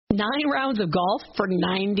9 rounds of golf for $90?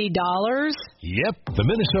 Yep, the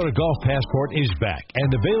Minnesota Golf Passport is back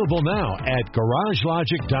and available now at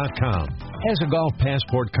GarageLogic.com. As a Golf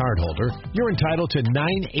Passport cardholder, you're entitled to 9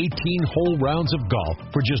 18-hole rounds of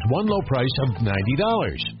golf for just one low price of $90.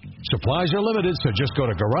 Supplies are limited, so just go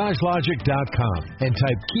to GarageLogic.com and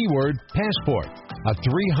type keyword Passport. A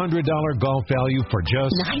 $300 golf value for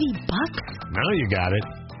just $90? Now you got it.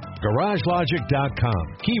 GarageLogic.com,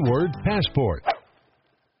 keyword Passport.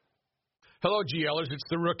 Hello, GLers. It's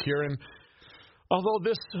the Rook here, and although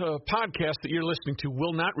this podcast that you're listening to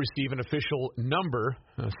will not receive an official number,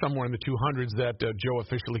 somewhere in the 200s that Joe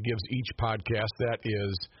officially gives each podcast, that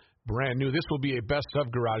is brand new. This will be a best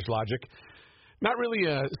of Garage Logic. Not really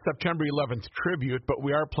a September 11th tribute, but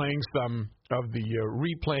we are playing some of the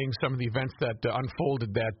replaying some of the events that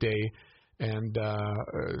unfolded that day, and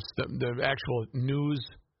the actual news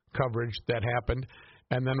coverage that happened.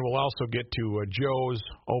 And then we'll also get to Joe's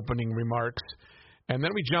opening remarks. And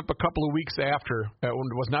then we jump a couple of weeks after, it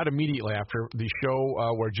was not immediately after, the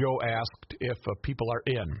show where Joe asked if people are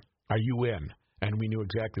in. Are you in? And we knew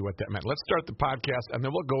exactly what that meant. Let's start the podcast, and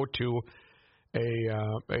then we'll go to a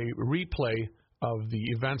replay of the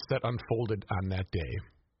events that unfolded on that day.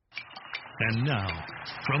 And now,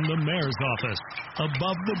 from the mayor's office,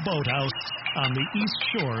 above the boathouse, on the east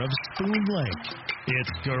shore of Spoon Lake,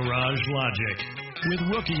 it's Garage Logic, with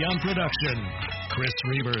Rookie on production, Chris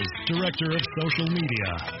Reavers, director of social media,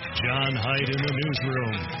 John Hyde in the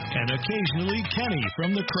newsroom, and occasionally Kenny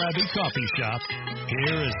from the Krabby Coffee Shop.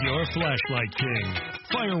 Here is your flashlight king,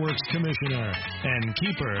 fireworks commissioner, and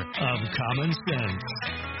keeper of common sense,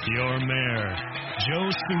 your mayor, Joe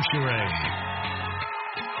Soucheray.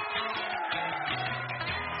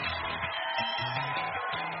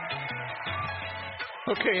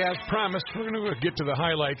 Okay, as promised, we're going to get to the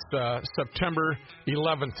highlights. September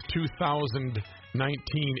 11th,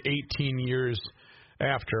 2019, 18 years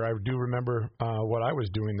after. I do remember what I was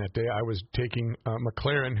doing that day. I was taking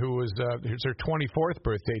McLaren, who was it's her 24th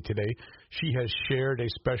birthday today. She has shared a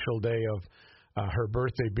special day of her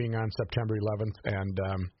birthday being on September 11th, and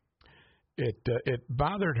it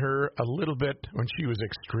bothered her a little bit when she was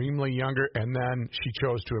extremely younger, and then she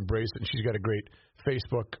chose to embrace it. And she's got a great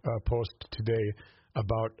Facebook post today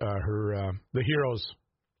about the heroes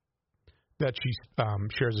that she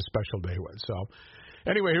shares a special day with. So,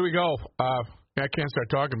 anyway, here we go. I can't start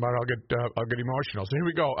talking about it. I'll get emotional. So here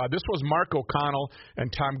we go. This was Mark O'Connell and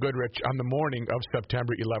Tom Goodrich on the morning of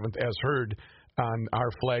September 11th, as heard on our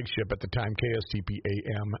flagship at the time, KSTP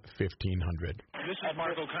AM 1500. This is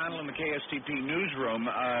Mark O'Connell in the KSTP newsroom,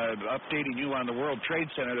 updating you on the World Trade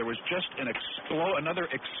Center. There was just another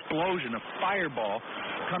explosion, a fireball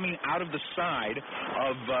coming out of the side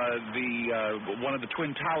of one of the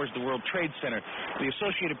Twin Towers, the World Trade Center. The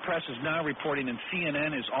Associated Press is now reporting, and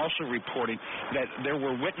CNN is also reporting, that there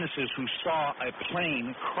were witnesses who saw a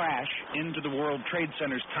plane crash into the World Trade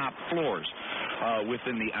Center's top floors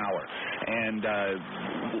within the hour. And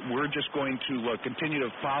we're just going to continue to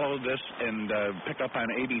follow this and pick up on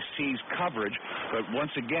ABC's coverage. But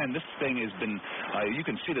once again, this thing has been, you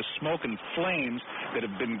can see the smoke and flames that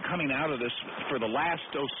have been coming out of this for the last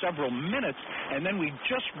several minutes. And then we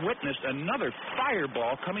just witnessed another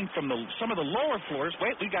fireball coming from some of the lower floors.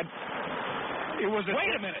 Wait, wait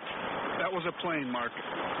a minute. That was a plane, Mark.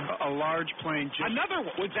 A large plane. Another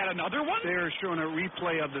one? Was that another one? They're showing a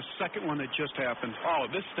replay of the second one that just happened. Oh,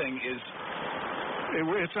 this thing is...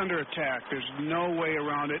 It's under attack. There's no way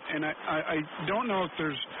around it. And I don't know if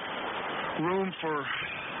there's room for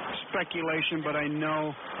speculation, but I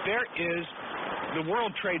know there is... The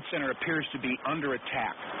World Trade Center appears to be under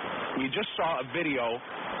attack. We just saw a video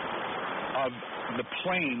of the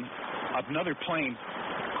plane, another plane,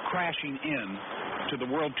 crashing in to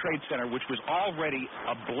the World Trade Center, which was already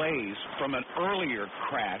ablaze from an earlier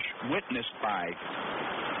crash witnessed by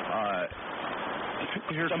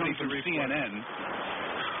somebody from CNN.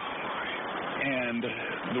 And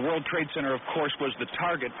the World Trade Center, of course, was the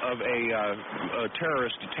target of a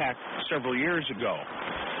terrorist attack several years ago.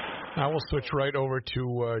 I will switch right over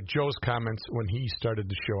to Joe's comments when he started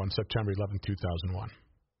the show on September 11, 2001.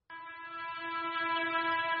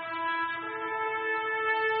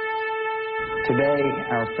 Today,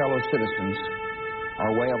 our fellow citizens,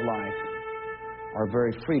 our way of life, our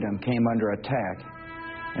very freedom came under attack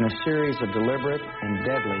in a series of deliberate and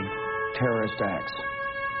deadly terrorist acts.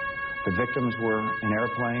 The victims were in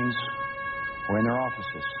airplanes or in their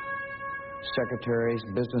offices. Secretaries,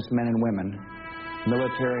 businessmen and women,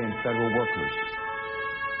 military and federal workers,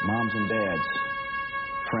 moms and dads,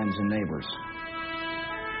 friends and neighbors.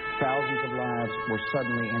 Thousands of lives were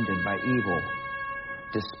suddenly ended by evil,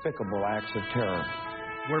 despicable acts of terror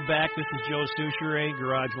We're back. This is Joe Souchere,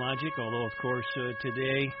 Garage Logic, although, of course,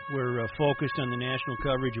 today we're focused on the national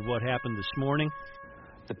coverage of what happened this morning.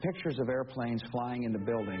 The pictures of airplanes flying into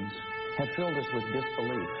buildings have filled us with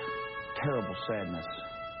disbelief, terrible sadness,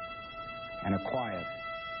 and a quiet,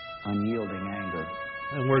 unyielding anger.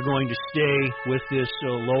 And we're going to stay with this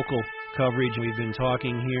local coverage. We've been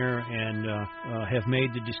talking here and have made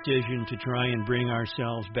the decision to try and bring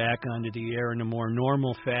ourselves back onto the air in a more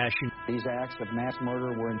normal fashion. These acts of mass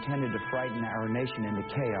murder were intended to frighten our nation into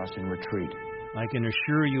chaos and retreat. I can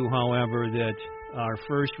assure you, however, that our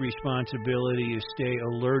first responsibility is stay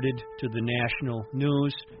alerted to the national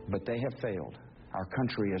news. But they have failed. Our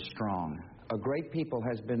country is strong. A great people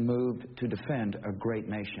has been moved to defend a great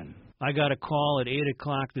nation. I got a call at 8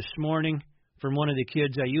 o'clock this morning from one of the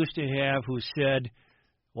kids I used to have who said,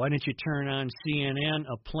 "Why don't you turn on CNN?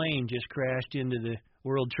 A plane just crashed into the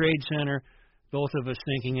World Trade Center." Both of us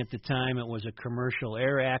thinking at the time it was a commercial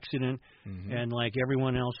air accident. Mm-hmm. And like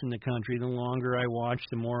everyone else in the country, the longer I watched,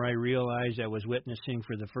 the more I realized I was witnessing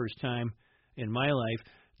for the first time in my life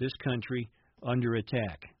this country under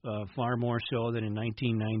attack, far more so than in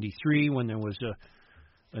 1993 when there was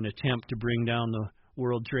an attempt to bring down the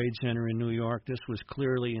World Trade Center in New York. This was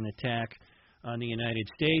clearly an attack on the United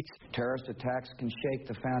States. Terrorist attacks can shake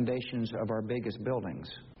the foundations of our biggest buildings,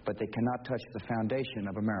 but they cannot touch the foundation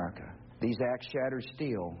of America. These acts shatter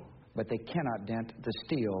steel, but they cannot dent the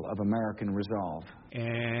steel of American resolve.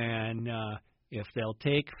 And if they'll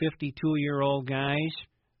take 52-year-old guys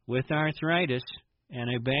with arthritis and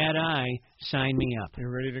a bad eye, sign me up. You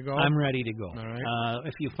ready to go? I'm ready to go. All right.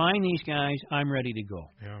 If you find these guys, I'm ready to go.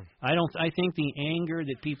 Yeah. I think the anger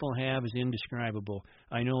that people have is indescribable.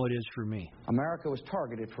 I know it is for me. America was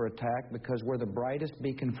targeted for attack because we're the brightest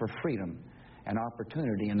beacon for freedom and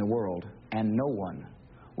opportunity in the world, and no one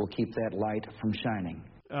will keep that light from shining.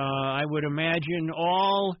 I would imagine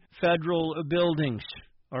all federal buildings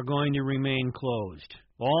are going to remain closed.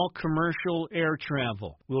 All commercial air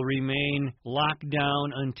travel will remain locked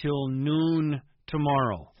down until noon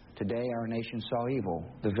tomorrow. Today, our nation saw evil,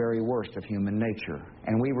 the very worst of human nature,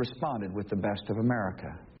 and we responded with the best of America.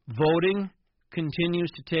 Voting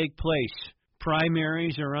continues to take place.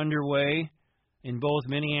 Primaries are underway in both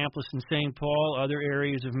Minneapolis and St. Paul, other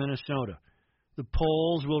areas of Minnesota. The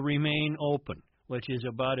polls will remain open, which is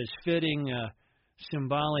about as fitting a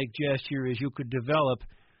symbolic gesture as you could develop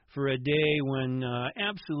for a day when,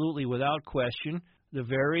 absolutely without question, the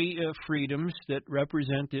very freedoms that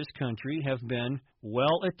represent this country have been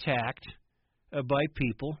well attacked by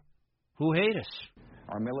people who hate us.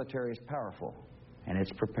 Our military is powerful, and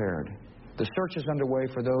it's prepared. The search is underway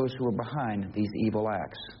for those who are behind these evil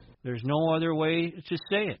acts. There's no other way to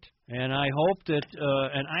say it. And I hope that,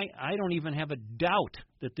 and I don't even have a doubt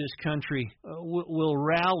that this country will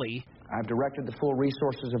rally. I've directed the full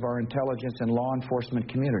resources of our intelligence and law enforcement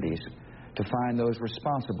communities to find those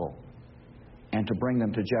responsible and to bring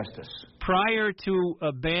them to justice. Prior to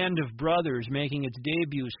A Band of Brothers making its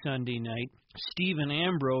debut Sunday night, Stephen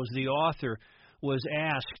Ambrose, the author, was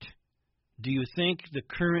asked, "Do you think the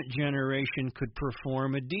current generation could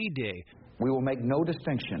perform a D-Day?" We will make no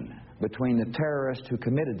distinction between the terrorists who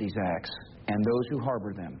committed these acts and those who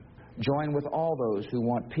harbor them. Join with all those who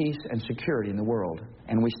want peace and security in the world,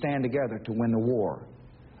 and we stand together to win the war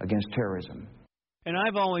against terrorism. And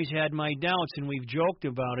I've always had my doubts, and we've joked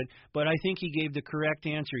about it, but I think he gave the correct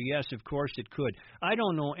answer. Yes, of course it could. I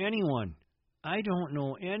don't know anyone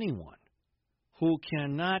who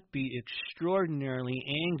cannot be extraordinarily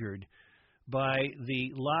angered by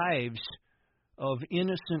the lives of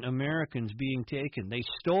innocent Americans being taken. They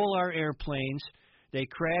stole our airplanes. They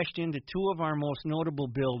crashed into two of our most notable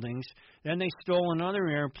buildings. Then they stole another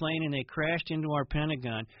airplane and they crashed into our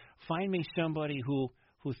Pentagon. Find me somebody who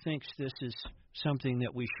thinks this is something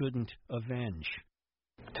that we shouldn't avenge.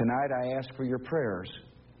 Tonight I ask for your prayers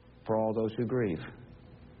for all those who grieve,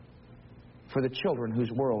 for the children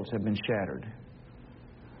whose worlds have been shattered,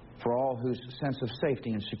 for all whose sense of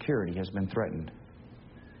safety and security has been threatened.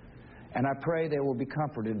 And I pray they will be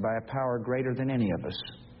comforted by a power greater than any of us,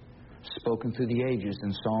 spoken through the ages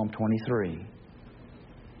in Psalm 23.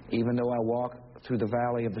 Even though I walk through the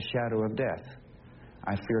valley of the shadow of death,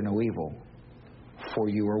 I fear no evil, for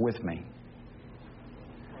you are with me.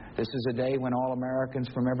 This is a day when all Americans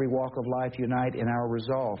from every walk of life unite in our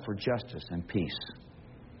resolve for justice and peace.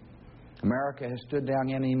 America has stood down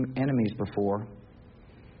enemies before,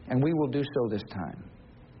 and we will do so this time.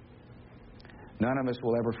 None of us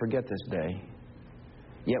will ever forget this day,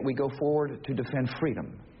 yet we go forward to defend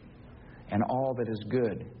freedom and all that is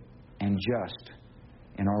good and just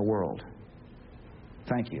in our world.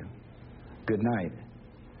 Thank you. Good night,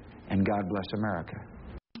 and God bless America.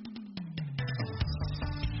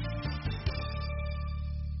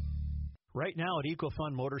 Right now at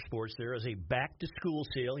EcoFun Motorsports, there is a back-to-school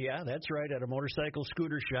sale. Yeah, that's right. At a motorcycle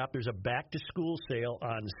scooter shop, there's a back-to-school sale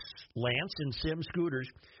on Lance and Sim scooters.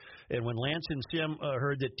 And when Lance and Sim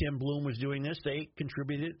heard that Tim Bloom was doing this, they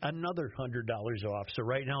contributed another $100 off. So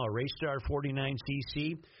right now, a Raystar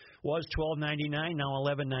 49cc was $12.99, now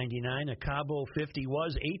 $11.99. A Cabo 50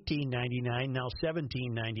 was $18.99, now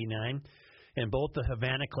 $17.99. And both the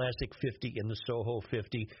Havana Classic 50 and the Soho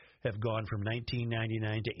 50 have gone from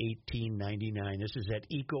 $19.99 to $18.99. This is at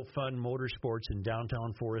EcoFun Motorsports in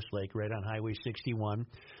downtown Forest Lake, right on Highway 61.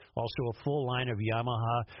 Also a full line of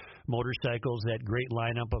Yamaha motorcycles, that great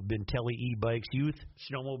lineup of Bentelli e-bikes, youth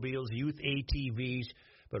snowmobiles, youth ATVs.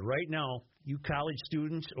 But right now, you college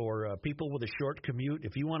students or people with a short commute,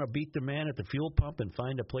 if you want to beat the man at the fuel pump and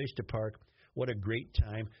find a place to park, what a great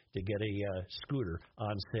time to get a scooter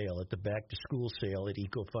on sale at the back-to-school sale at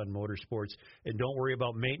EcoFun Motorsports. And don't worry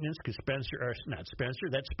about maintenance, because that's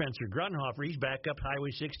Spencer Grunhofer. He's back up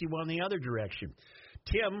Highway 61 the other direction.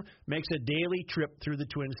 Tim makes a daily trip through the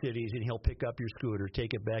Twin Cities, and he'll pick up your scooter,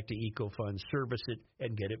 take it back to EcoFun, service it,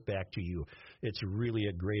 and get it back to you. It's really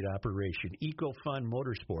a great operation.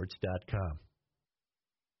 EcoFunMotorsports.com.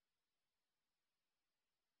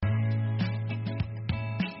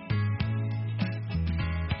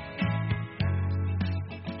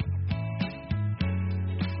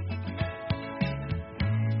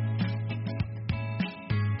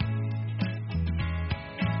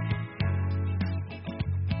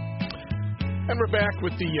 And we're back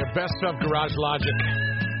with the best of Garage Logic.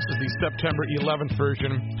 This is the September 11th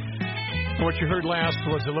version. And what you heard last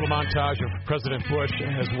was a little montage of President Bush,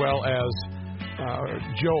 as well as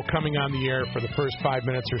Joe coming on the air for the first 5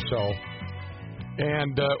 minutes or so.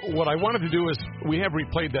 And what I wanted to do is, we have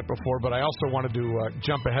replayed that before, but I also wanted to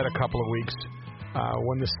jump ahead a couple of weeks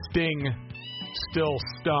when the sting still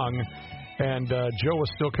stung, and Joe was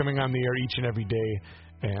still coming on the air each and every day.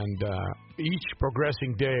 And each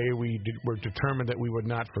progressing day, we were determined that we would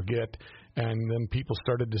not forget. And then people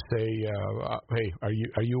started to say, "Hey, are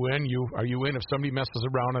you in? Are you in? If somebody messes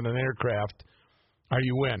around in an aircraft, are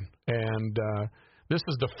you in?" And this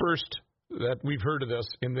is the first that we've heard of this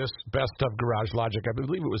in this Best of Garage Logic. I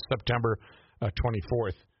believe it was September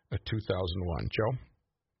 24th, 2001. Joe?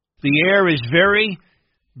 The air is very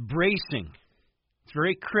bracing. It's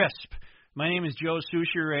very crisp. My name is Joe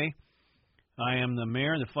Soucheray. I am the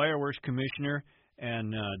mayor, the fireworks commissioner,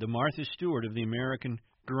 and the Martha Stewart of the American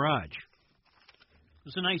Garage.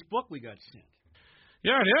 It's a nice book we got sent.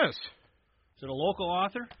 Yeah, it is. Is it a local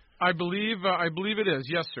author? I believe it is.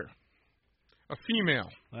 Yes, sir. A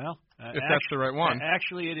female. Well, if that's the right one.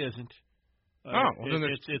 Actually, it isn't.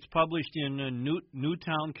 It's published in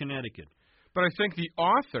Newtown, Connecticut. But I think the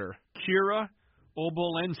author, Kira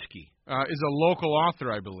Obolensky, is a local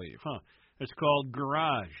author, I believe. Huh. It's called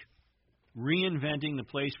Garage. Reinventing the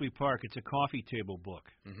Place We Park. It's a coffee table book.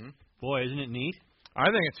 Mm-hmm. Boy, isn't it neat? I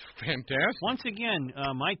think it's fantastic. Once again,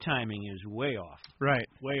 my timing is way off. Right.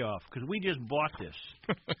 Way off, because we just bought this.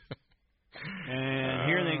 And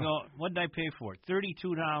here they go. What did I pay for it?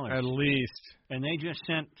 $32. At least. And they just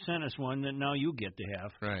sent us one that now you get to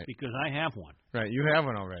have. Right. Because I have one. Right. You have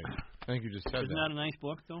one already. I think you just said Isn't that a nice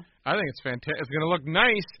book, though? I think it's fantastic. It's going to look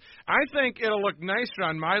nice. I think it'll look nicer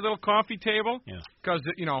on my little coffee table. Yeah. Because,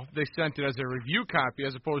 they sent it as a review copy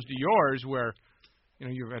as opposed to yours where,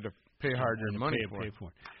 you had to pay hard-earned money for it.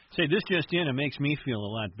 Say, this just in, it makes me feel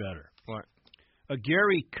a lot better. What?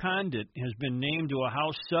 Gary Condit has been named to a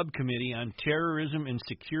House subcommittee on terrorism and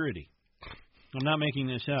security. I'm not making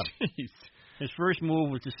this up. Jeez. His first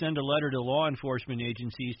move was to send a letter to law enforcement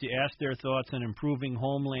agencies to ask their thoughts on improving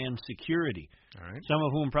homeland security. All right. Some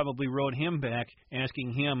of whom probably wrote him back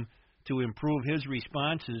asking him to improve his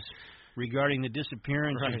responses regarding the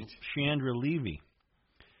disappearance of Chandra Levy.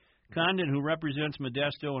 Condon, who represents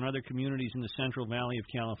Modesto and other communities in the Central Valley of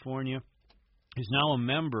California, is now a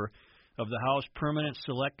member of the House Permanent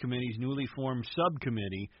Select Committee's newly formed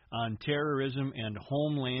subcommittee on terrorism and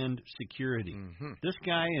homeland security. Mm-hmm. This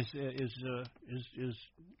guy is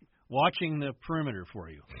watching the perimeter for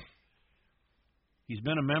you. He's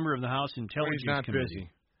been a member of the House Intelligence Committee. He's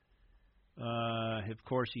not busy. Of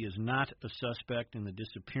course, he is not a suspect in the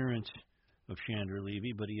disappearance of Chandra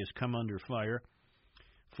Levy, but he has come under fire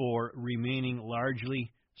for remaining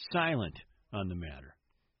largely silent on the matter.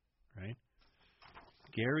 Right?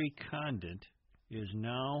 Gary Condit is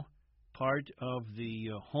now part of the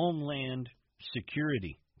Homeland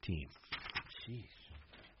Security team. Jeez.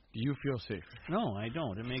 Do you feel safer? No, I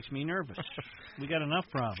don't. It makes me nervous. We got enough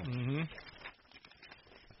problems. Mm-hmm.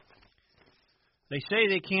 They say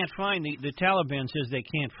they can't find, the Taliban says they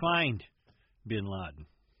can't find bin Laden.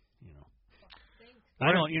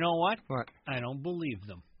 I don't. You know what? What? I don't believe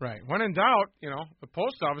them. Right. When in doubt, the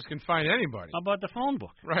post office can find anybody. How about the phone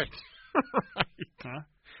book? Right. Right. Huh?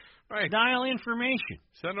 Right. Dial information.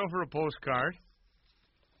 Send over a postcard.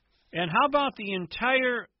 And how about the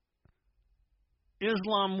entire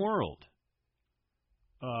Islam world?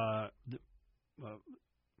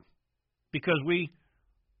 Because we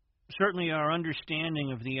certainly are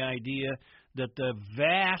understanding of the idea that the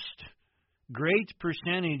vast, great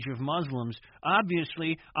percentage of Muslims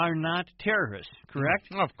obviously are not terrorists, correct?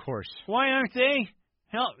 Of course. Why aren't they?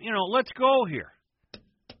 Hell, let's go here.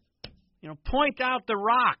 Point out the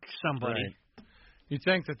rock, somebody. Right. You'd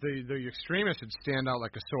think that the extremists would stand out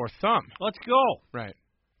like a sore thumb. Let's go. Right.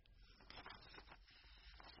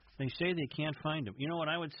 They say they can't find them. You know what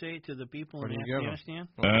I would say to the people in Afghanistan?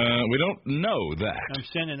 We don't know that. I'm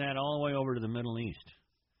sending that all the way over to the Middle East.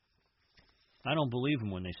 I don't believe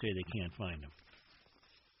them when they say they can't find them.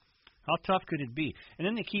 How tough could it be? And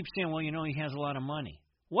then they keep saying, well, he has a lot of money.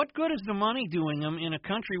 What good is the money doing them in a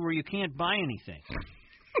country where you can't buy anything?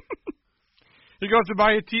 He goes to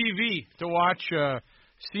buy a TV to watch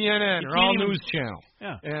CNN or All News Channel.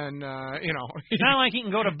 Yeah. And, It's not like he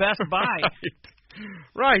can go to Best Buy.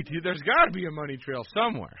 Right. There's got to be a money trail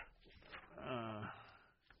somewhere.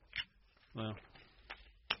 Well,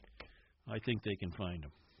 I think they can find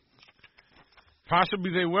them.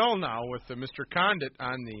 Possibly they will now with Mr. Condit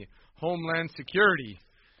on the Homeland Security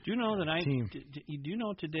Do you know that team. do you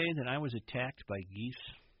know today that I was attacked by geese?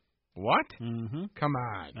 What? Mm-hmm. Come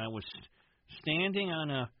on. I was standing on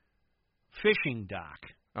a fishing dock.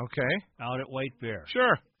 Okay. Out at White Bear.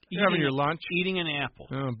 Sure. You're having your lunch. Eating an apple.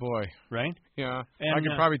 Oh, boy. Right? Yeah. And, I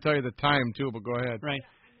could probably tell you the time, too, but go ahead. Right.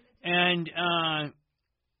 And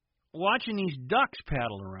watching these ducks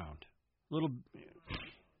paddle around.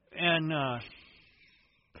 And a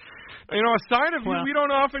side of you we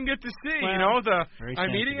don't often get to see. Well,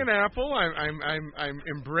 I'm eating an apple. I'm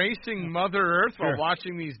embracing Mother Earth while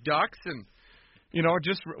watching these ducks, and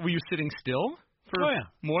were you sitting still for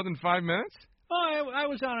more than 5 minutes? Oh, I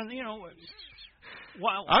was on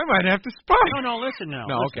Wow. I might have to spy. No, listen now.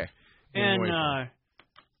 No, listen. okay.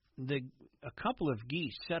 And a couple of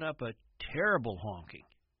geese set up a terrible honking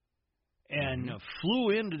and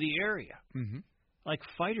flew into the area like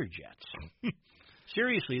fighter jets.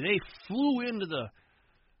 Seriously, they flew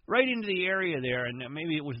right into the area there, and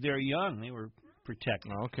maybe it was their young they were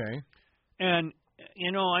protecting. Okay. And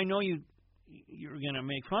I know you're going to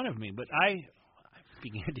make fun of me, but I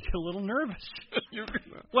began to get a little nervous.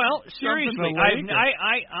 Well, seriously, I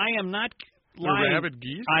am not lying. Rabid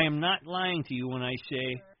geese? I am not lying to you when I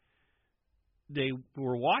say they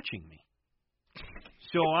were watching me.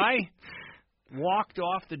 So I walked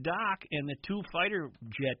off the dock, and the two fighter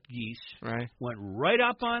jet geese went right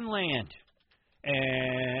up on land.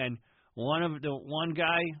 And one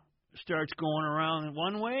guy starts going around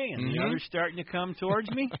one way, and the other's starting to come towards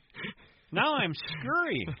me. Now I'm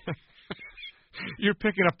scurrying. You're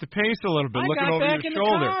picking up the pace a little bit, looking over your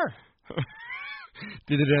shoulder. The car.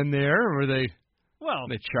 Did it end there, or were they? Well,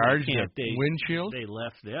 they charged the windshield. They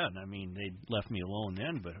left then. I mean, they left me alone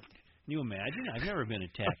then. But can you imagine? I've never been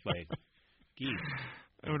attacked by geese.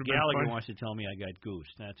 Gallagher wants to tell me I got goose.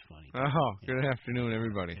 That's funny. Oh, good afternoon,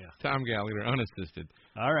 everybody. Yeah. Tom Gallagher, unassisted.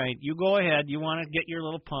 All right, you go ahead. You want to get your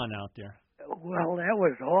little pun out there? Well, that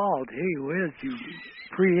was all. Gee whiz, you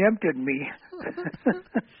preempted me.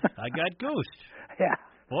 I got goosed. Yeah.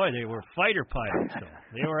 Boy, they were fighter pilots, so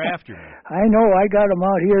they were after me. I know. I got them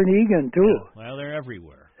out here in Egan, too. Yeah, well, they're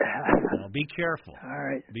everywhere. Now, be careful. All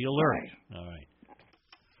right. Be alert. All right.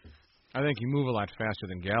 I think you move a lot faster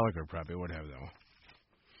than Gallagher probably would have, though.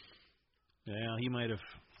 Yeah, he might have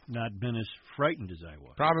not been as frightened as I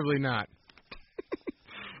was. Probably not.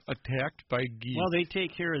 Attacked by geese. Well, they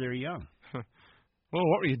take care of their young. Well,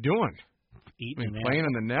 what were you doing? Playing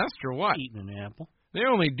in the nest or what? Eating an apple. They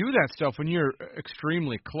only do that stuff when you're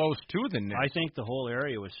extremely close to the nest. I think the whole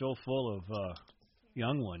area was so full of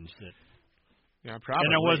young ones that... Yeah, probably.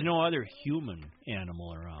 And there was no other human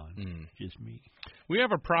animal around, just me. We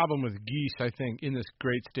have a problem with geese, I think, in this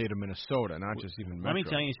great state of Minnesota, not just even Metro. Let me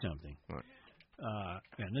tell you something. What?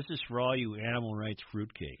 And this is for all you animal rights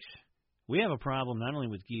fruitcakes. We have a problem not only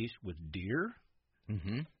with geese, with deer,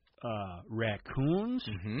 raccoons,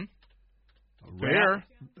 bear.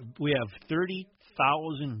 We have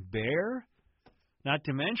 30,000 bear, not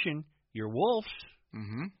to mention your wolves.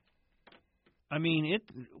 I mean,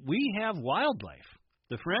 we have wildlife.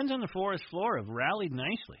 The Friends on the Forest Floor have rallied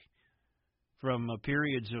nicely from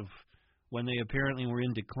periods of when they apparently were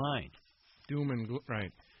in decline. Doom and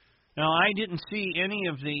right. Now, I didn't see any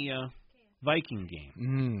of the Viking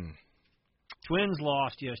game. Twins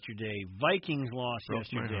lost yesterday. Vikings lost Broke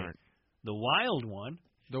yesterday. my heart. The Wild one.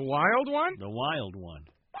 The Wild one? The Wild one.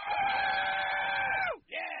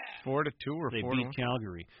 4-2 or 4-1? They beat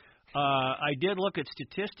Calgary. I did look at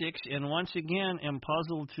statistics, and once again am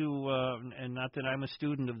puzzled to, and not that I'm a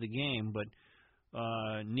student of the game, but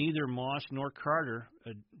neither Moss nor Carter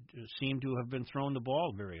seem to have been thrown the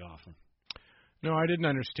ball very often. No, I didn't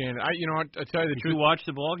understand it. I tell you the truth. Did you watch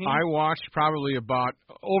the ball game? I watched probably about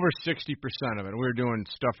over 60% of it. We were doing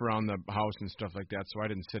stuff around the house and stuff like that, so I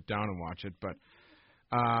didn't sit down and watch it. But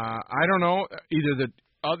I don't know. Either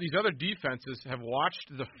these other defenses have watched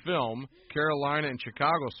the film, Carolina and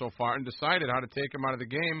Chicago so far, and decided how to take them out of the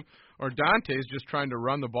game, or Dante's just trying to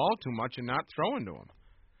run the ball too much and not throwing to him.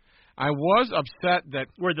 I was upset that...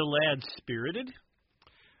 Were the lads spirited?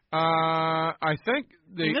 I think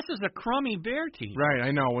this is a crummy Bear team. Right,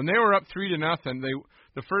 I know. When they were up 3-0,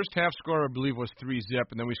 the first half score, I believe, was 3-0,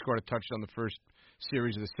 and then we scored a touchdown the first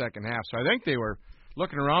series of the second half. So I think they were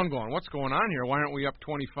looking around going, what's going on here? Why aren't we up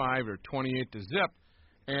 25 or 28-0?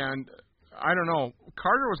 And I don't know.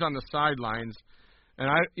 Carter was on the sidelines, and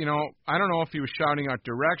I don't know if he was shouting out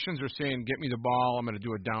directions or saying, get me the ball, I'm going to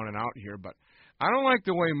do a down and out here, but I don't like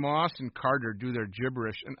the way Moss and Carter do their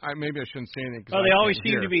gibberish, and maybe I shouldn't say anything. They always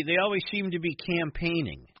seem to be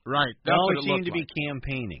campaigning. Right. They always seem to be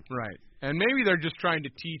campaigning. Right. And maybe they're just trying to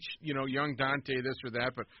teach, young Dante this or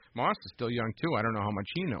that, but Moss is still young too. I don't know how much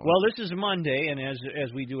he knows. Well, this is Monday, and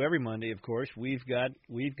as we do every Monday, of course, we've got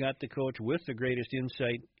the coach with the greatest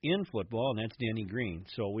insight in football, and that's Denny Green.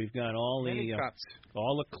 So we've got all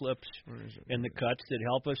the clips and the cuts that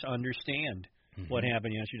help us understand what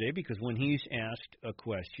happened yesterday, because when he's asked a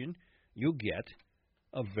question, you get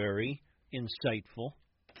a very insightful,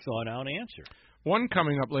 thought-out answer. One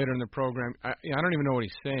coming up later in the program, I don't even know what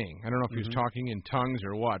he's saying. I don't know if he was talking in tongues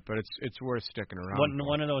or what, but it's worth sticking around.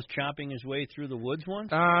 One of those chopping his way through the woods ones?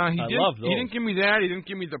 I love those. He didn't give me that. He didn't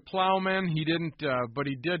give me the plowman. He didn't, but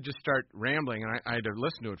he did just start rambling, and I had to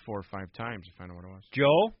listen to it 4 or 5 times to find out what it was.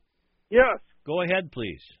 Joe? Yes. Go ahead,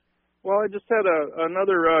 please. Well, I just had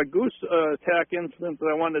another goose attack incident that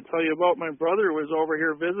I wanted to tell you about. My brother was over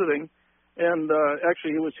here visiting, and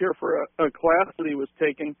actually he was here for a class that he was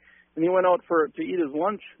taking, and he went out to eat his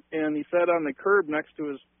lunch, and he sat on the curb next to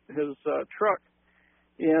his truck,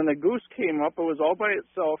 and a goose came up. It was all by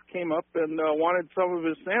itself, came up and wanted some of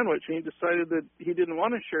his sandwich, and he decided that he didn't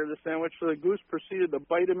want to share the sandwich, so the goose proceeded to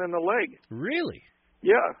bite him in the leg. Really?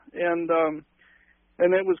 Yeah, and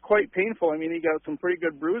it was quite painful. I mean, he got some pretty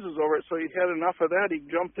good bruises over it, so he had enough of that. He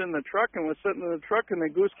jumped in the truck and was sitting in the truck, and the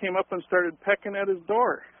goose came up and started pecking at his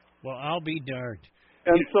door. Well, I'll be darned.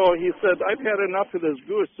 And so he said, I've had enough of this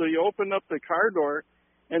goose. So he opened up the car door,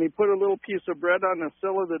 and he put a little piece of bread on the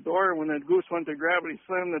sill of the door, and when the goose went to grab it, he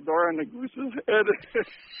slammed the door on the goose's head.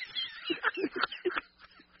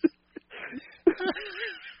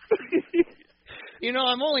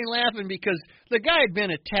 I'm only laughing because the guy had been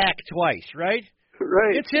attacked twice, right?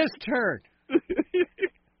 Right. It's his turn.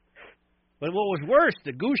 But what was worse,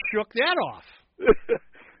 the goose shook that off.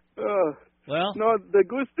 Well, no, the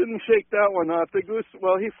goose didn't shake that one off. The goose,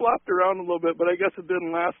 well, he flopped around a little bit, but I guess it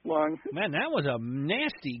didn't last long. Man, that was a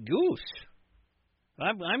nasty goose.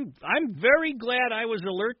 I'm very glad I was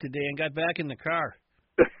alert today and got back in the car.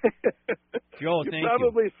 Joe, thank you. You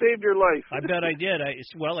probably saved your life. I bet I did. I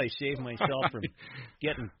saved myself from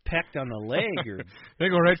getting pecked on the leg or they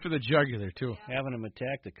go right for the jugular too. Having them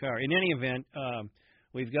attack the car. In any event,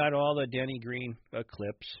 we've got all the Denny Green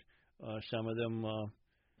clips. Some of them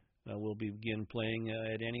will begin playing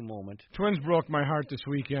at any moment. Twins broke my heart this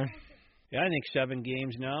weekend. Yeah, I think 7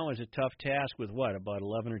 games now is a tough task with about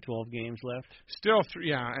 11 or 12 games left? Still,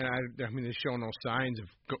 yeah, and I mean, they show no signs of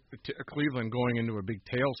Cleveland going into a big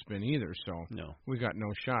tailspin either, so no, we got no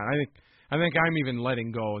shot. I think I'm even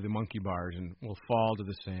letting go of the monkey bars and we'll fall to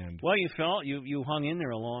the sand. Well, you hung in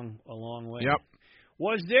there a long way. Yep.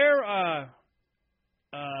 Was there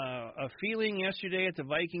a feeling yesterday at the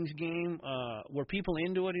Vikings game? Were people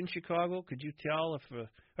into it in Chicago? Could you tell if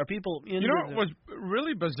are people into it? It was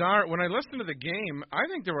really bizarre. When I listened to the game, I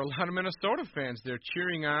think there were a lot of Minnesota fans there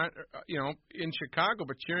cheering on, in Chicago,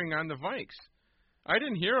 but cheering on the Vikes. I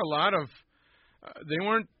didn't hear a lot of, they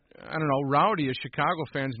weren't, rowdy as Chicago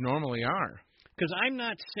fans normally are. Because I'm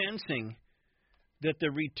not sensing that the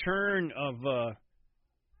return of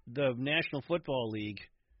the National Football League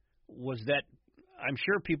was that. I'm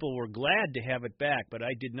sure people were glad to have it back, but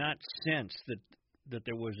I did not sense that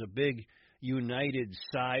there was a big united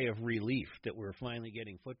sigh of relief that we're finally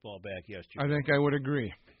getting football back yesterday. I think I would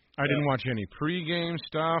agree. I didn't watch any pregame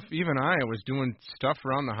stuff. Even I was doing stuff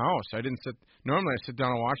around the house. Normally I sit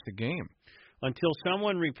down and watch the game. until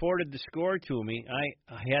someone reported the score to me,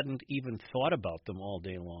 I hadn't even thought about them all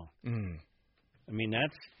day long. I mean,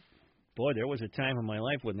 there was a time in my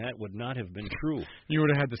life when that would not have been true. You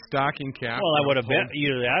would have had the stocking cap. Well, I would have been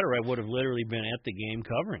either that, or I would have literally been at the game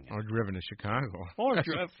covering it. Or driven to Chicago.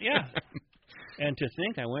 Yeah. And to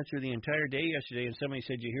think, I went through the entire day yesterday, and somebody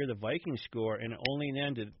said, "You hear the Vikings score?" And only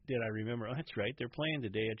then did I remember. Oh, that's right, they're playing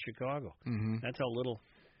today at Chicago. That's how little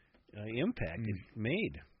impact it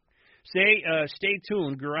made. Stay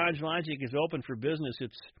tuned. Garage Logic is open for business.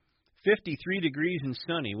 It's 53 degrees and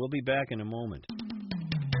sunny. We'll be back in a moment.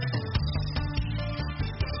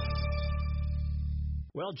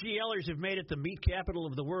 Well, GLers have made it the meat capital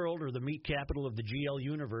of the world, or the meat capital of the GL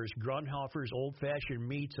universe. Grunhofer's Old Fashioned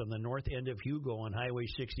Meats on the north end of Hugo on Highway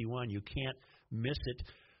 61. You can't miss it.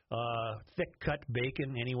 Thick-cut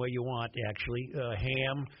bacon, any way you want, actually.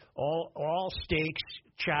 Ham, all steaks,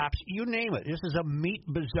 chops, you name it. This is a meat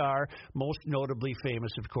bazaar, most notably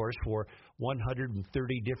famous, of course, for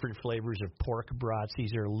 130 different flavors of pork brats.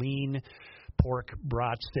 These are lean pork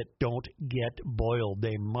brats that don't get boiled.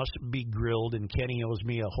 They must be grilled, and Kenny owes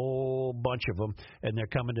me a whole bunch of them, and they're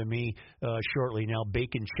coming to me shortly now.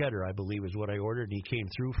 Bacon cheddar, I believe, is what I ordered, and he came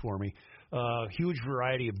through for me. Huge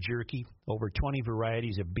variety of jerky, over 20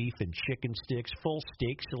 varieties of beef and chicken sticks, full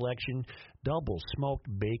steak selection, double smoked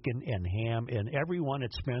bacon and ham, and everyone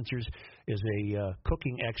at Spencer's is a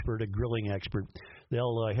cooking expert, a grilling expert.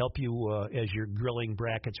 They'll help you as your grilling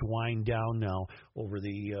brackets wind down now over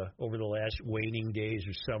the last waning days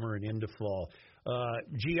of summer and into fall.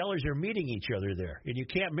 GLers are meeting each other there, and you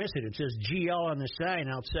can't miss it. It says GL on the sign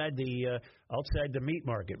outside the meat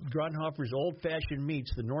market. Grunhofer's Old Fashioned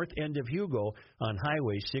Meats, the north end of Hugo on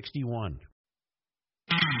Highway 61.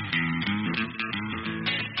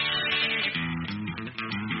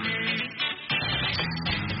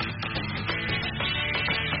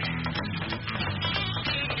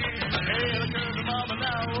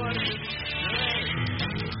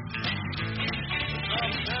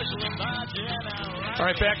 All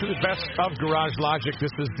right, back to the best of Garage Logic. This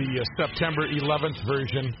is the September 11th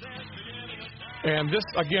version. And this,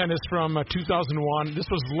 again, is from 2001. This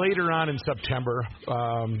was later on in September.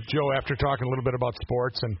 Joe, after talking a little bit about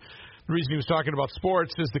sports, and the reason he was talking about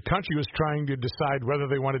sports is the country was trying to decide whether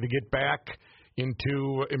they wanted to get back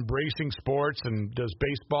into embracing sports, and does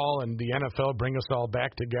baseball and the NFL bring us all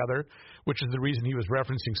back together, which is the reason he was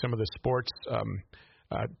referencing some of the sports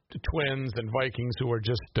Twins and Vikings who were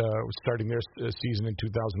just starting their season in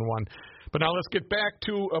 2001. But now let's get back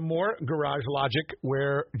to a more Garage Logic,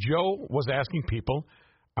 where Joe was asking people,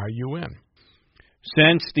 are you in?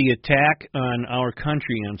 Since the attack on our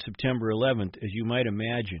country on September 11th, as you might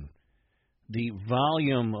imagine, the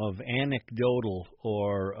volume of anecdotal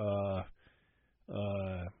or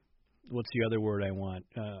what's the other word I want?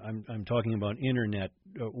 I'm talking about internet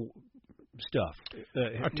stuff.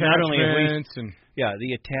 Not only and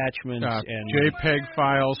the attachments and JPEG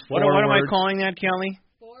files. What am I calling that, Kelly?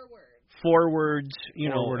 Forwards.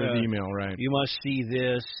 Forwarded email, right? You must see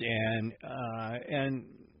this, and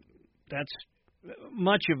that's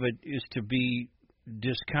much of it is to be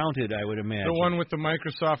discounted, I would imagine. The one with the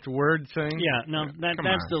Microsoft Word thing. Yeah, no,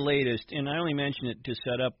 that's the latest, and I only mention it to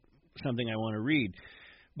set up something I want to read,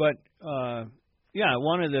 but.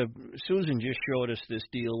 Susan just showed us this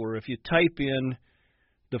deal where if you type in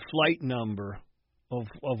the flight number of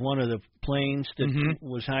one of the planes that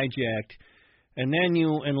was hijacked, and then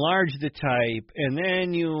you enlarge the type, and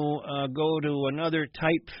then you go to another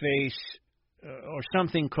typeface or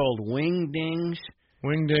something called wingdings.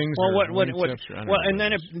 Wingdings. Well, and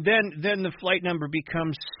then the flight number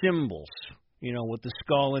becomes symbols, with the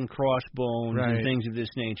skull and crossbones and things of this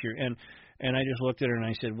nature, And I just looked at her and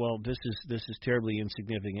I said, well, this is terribly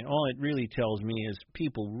insignificant. All it really tells me is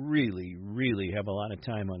people really, really have a lot of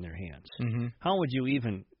time on their hands. Mm-hmm. How would you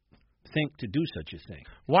even think to do such a thing?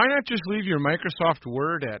 Why not just leave your Microsoft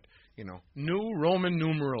Word at, new Roman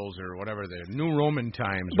numerals or whatever new Roman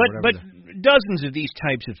times? But dozens of these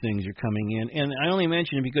types of things are coming in, and I only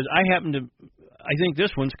mention it because I think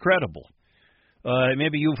this one's credible.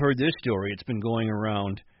 Maybe you've heard this story. It's been going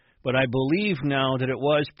around. But I believe now that it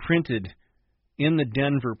was printed in the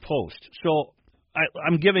Denver Post. So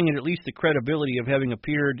I'm giving it at least the credibility of having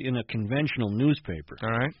appeared in a conventional newspaper. All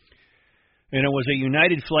right. And it was a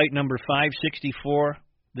United Flight number 564,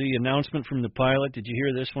 the announcement from the pilot. Did you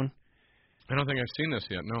hear this one? I don't think I've seen this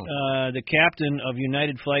yet, no. The captain of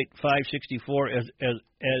United Flight 564, as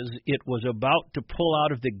it was about to pull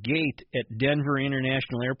out of the gate at Denver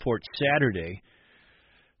International Airport Saturday,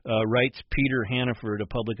 writes Peter Hannaford, a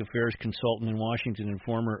public affairs consultant in Washington and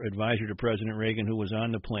former advisor to President Reagan who was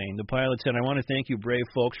on the plane. The pilot said, "I want to thank you brave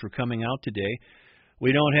folks for coming out today.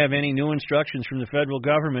 We don't have any new instructions from the federal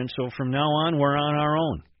government, so from now on we're on our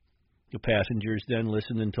own." The passengers then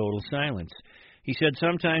listened in total silence. He said,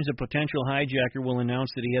 "Sometimes a potential hijacker will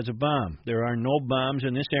announce that he has a bomb. There are no bombs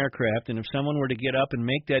in this aircraft, and if someone were to get up and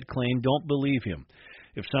make that claim, don't believe him.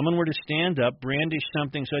 If someone were to stand up, brandish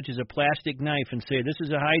something such as a plastic knife and say, 'This is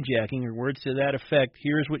a hijacking,' or words to that effect,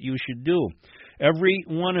 here's what you should do. Every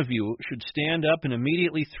one of you should stand up and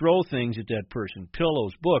immediately throw things at that person.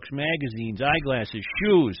 Pillows, books, magazines, eyeglasses,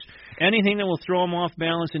 shoes, anything that will throw him off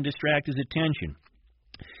balance and distract his attention.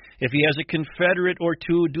 If he has a Confederate or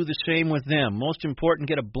two, do the same with them. Most important,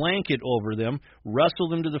 get a blanket over them, rustle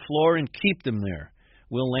them to the floor, and keep them there.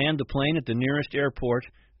 We'll land the plane at the nearest airport,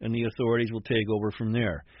 and the authorities will take over from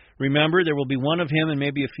there. Remember, there will be one of him and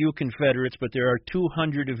maybe a few Confederates, but there are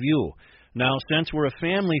 200 of you. Now, since we're a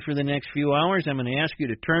family for the next few hours, I'm going to ask you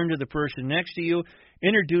to turn to the person next to you,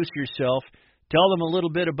 introduce yourself, tell them a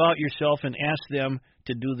little bit about yourself, and ask them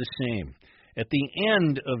to do the same." At the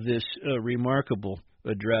end of this remarkable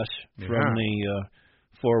address from the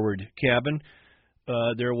forward cabin,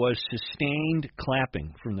 there was sustained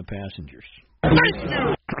clapping from the passengers.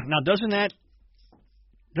 Now, doesn't that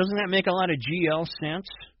make a lot of GL sense?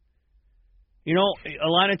 You know, a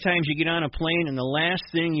lot of times you get on a plane and the last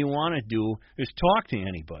thing you want to do is talk to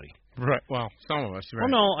anybody. Right. Well, some of us. Right. Well,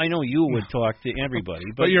 no, I know you would talk to everybody,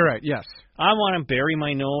 but you're right. Yes. I want to bury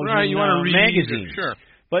my nose in you want to read magazines. Sure.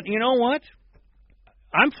 But you know what?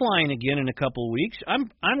 I'm flying again in a couple of weeks. I'm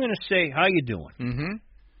going to say, "How you doing?" Mm-hmm.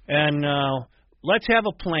 And let's have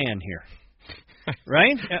a plan here,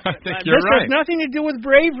 right? I think this you're right. has nothing to do with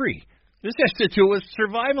bravery. This has to do with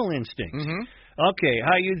survival instincts. Mm-hmm. Okay,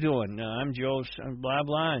 how you doing? I'm Joe. Blah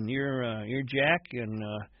blah, and you're Jack, and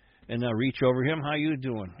reach over him. How you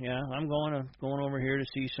doing? Yeah, I'm going over here to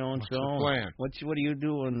see so and so. What's the plan? What are you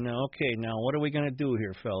doing? Okay, now what are we going to do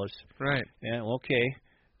here, fellas? Right. Yeah. Okay.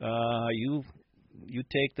 You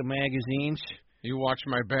take the magazines. You watch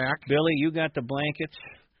my back. Billy, you got the blankets.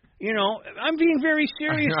 You know, I'm being very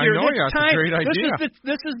serious here. I know you have a great idea.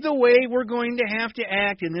 This is the way we're going to have to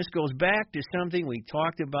act, and this goes back to something we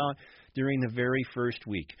talked about during the very first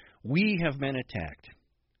week. We have been attacked.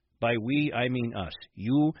 By we, I mean us.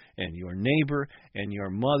 You and your neighbor and your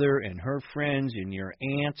mother and her friends and your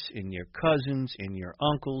aunts and your cousins and your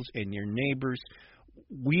uncles and your neighbors.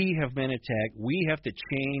 We have been attacked. We have to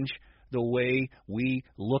change the way we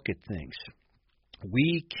look at things.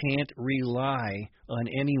 We can't rely on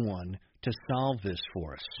anyone to solve this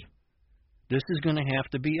for us. This is going to have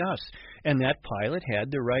to be us. And that pilot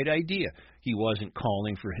had the right idea. He wasn't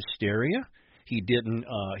calling for hysteria. He didn't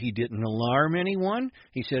alarm anyone.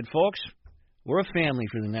 He said, "Folks, we're a family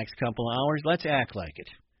for the next couple of hours. Let's act like it."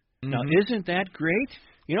 Mm-hmm. Now, isn't that great?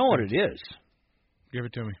 You know what it is? Give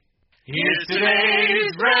it to me. Here's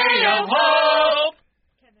today's ray of hope.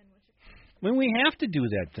 When we have to do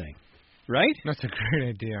that thing, right? That's a great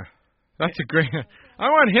idea. That's a great. I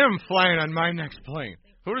want him flying on my next plane.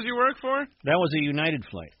 Who does he work for? That was a United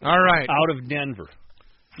flight. All right. Out of Denver.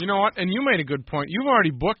 You know what? And you made a good point. You've already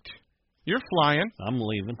booked. You're flying. I'm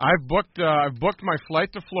leaving. I've booked my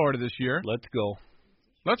flight to Florida this year. Let's go.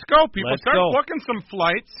 Let's go, people. Let's Start go. booking some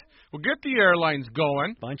flights. We'll get the airlines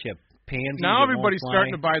going. Bunch of pansies. Now everybody's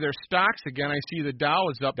starting to buy their stocks again. I see the Dow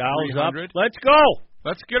is up 300. Up. Let's go.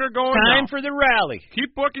 Let's get her going Time now. for the rally.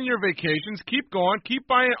 Keep booking your vacations. Keep going. Keep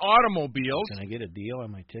buying automobiles. Can I get a deal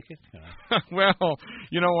on my ticket? Well,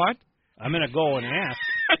 you know what? I'm going to go and ask.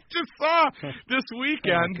 I just saw this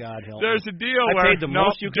weekend. Oh, God help there's me. a deal I where paid the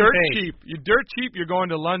most you can dirt pay. cheap. You're dirt cheap. You're going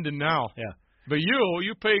to London now. Yeah. But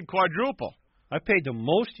you paid quadruple. I paid the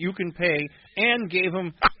most you can pay and gave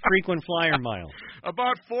him frequent flyer miles.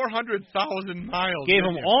 About 400,000 miles. Gave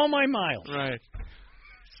him all my miles. Right.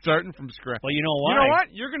 Starting from scratch. Well, you know why? You know what?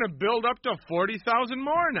 You're going to build up to 40,000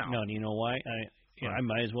 more now. No, you know why? I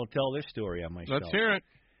might as well tell this story on myself. Let's hear it.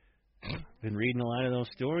 Been reading a lot of those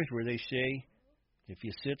stories where they say if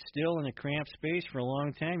you sit still in a cramped space for a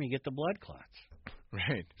long time, you get the blood clots.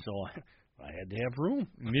 Right. So I had to have room.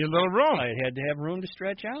 Need a little room. I had to have room to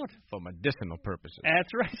stretch out. For medicinal purposes.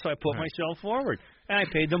 That's right. So I put myself forward. And I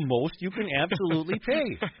paid the most you can absolutely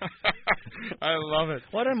pay. I love it.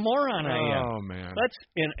 What a moron I am. Oh, man.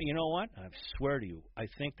 And you know what? I swear to you, I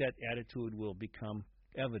think that attitude will become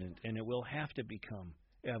evident, and it will have to become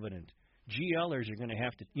evident. GLers are going to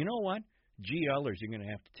have to, you know what? GLers are going to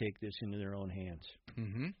have to take this into their own hands.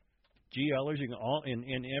 Mm-hmm. GLers are all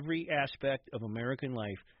in every aspect of American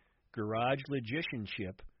life. Garage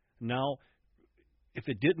logicianship. Now, if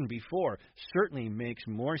it didn't before, certainly makes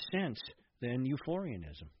more sense than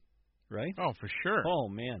Euphorianism. Right? Oh, for sure. Oh,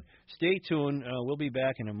 man. Stay tuned. We'll be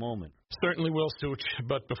back in a moment. Certainly will, Such.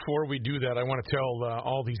 But before we do that, I want to tell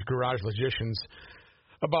all these garage logicians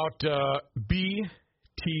about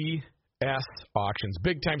BTS Auctions,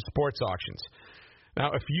 Big Time Sports Auctions. Now,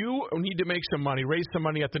 if you need to make some money, raise some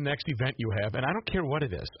money at the next event you have, and I don't care what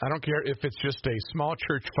it is. I don't care if it's just a small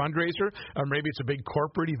church fundraiser or maybe it's a big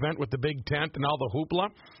corporate event with the big tent and all the hoopla.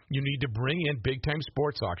 You need to bring in Big Time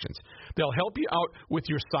Sports Auctions. They'll help you out with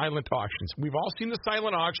your silent auctions. We've all seen the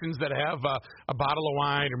silent auctions that have a bottle of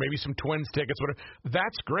wine or maybe some Twins tickets, whatever.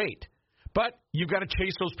 That's great. But you've got to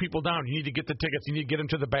chase those people down. You need to get the tickets. You need to get them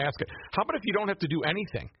to the basket. How about if you don't have to do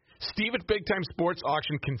anything? Steve at Big Time Sports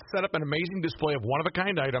Auction can set up an amazing display of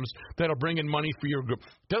one-of-a-kind items that'll bring in money for your group.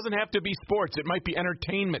 Doesn't have to be sports. It might be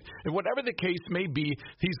entertainment. And whatever the case may be,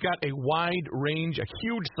 he's got a wide range, a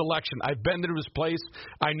huge selection. I've been to his place.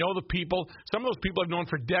 I know the people. Some of those people I've known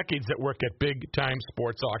for decades that work at Big Time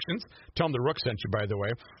Sports Auctions. Tell them the Rook sent you, by the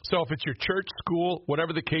way. So if it's your church, school,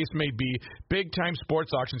 whatever the case may be, Big Time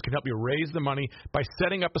Sports Auctions can help you raise the money by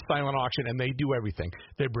setting up a silent auction, and they do everything.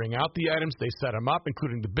 They bring out the items. They set them up,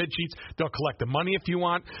 including the bid sheets. They'll collect the money if you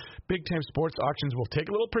want. Big Time Sports Auctions will take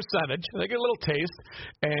a little percentage. They get a little taste,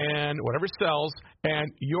 and whatever sells,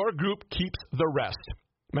 and your group keeps the rest.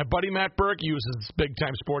 My buddy Matt Burke uses Big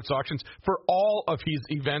Time Sports Auctions for all of his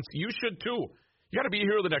events. You should, too. You got to be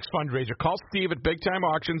here at the next fundraiser. Call Steve at Big Time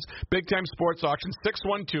Auctions, Big Time Sports Auctions,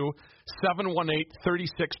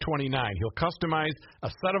 612-718-3629. He'll customize a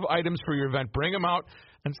set of items for your event. Bring them out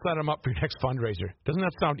and set them up for your next fundraiser. Doesn't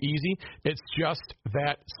that sound easy? It's just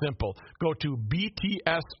that simple. Go to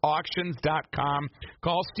btsauctions.com.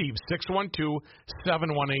 Call Steve,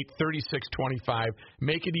 612-718-3625.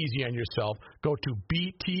 Make it easy on yourself. Go to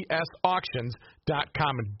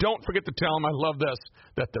btsauctions.com. And don't forget to tell him, I love this,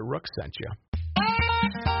 that the Rook sent you.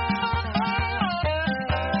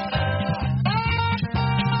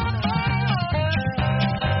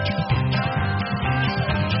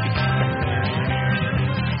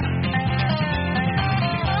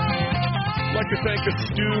 I'd like to thank the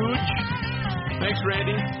Stooge. Thanks,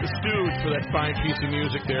 Randy, the Stooge, for that fine piece of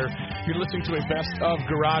music there. You're listening to a best of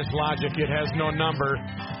Garage Logic. It has no number,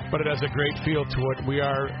 but it has a great feel to it. We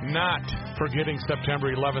are not forgetting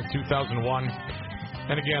September 11th, 2001.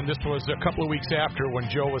 And again, this was a couple of weeks after when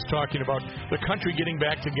Joe was talking about the country getting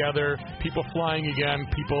back together, people flying again,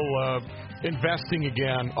 people investing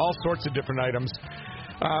again, all sorts of different items.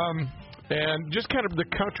 And just kind of the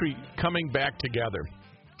country coming back together.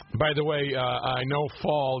 By the way, I know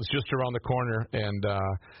fall is just around the corner, and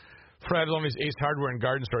Fred Loney's Ace Hardware and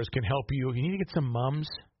Garden Stores can help you. You need to get some mums.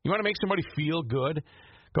 You want to make somebody feel good?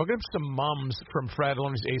 Go get some mums from Fred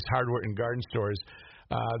Loney's Ace Hardware and Garden Stores.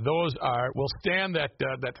 Those will stand that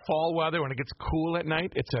fall weather when it gets cool at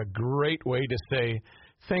night. It's a great way to say,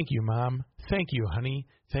 thank you, Mom. Thank you, honey.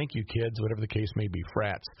 Thank you, kids, whatever the case may be,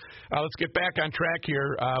 frats. Let's get back on track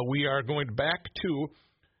here. We are going back to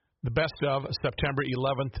the best of September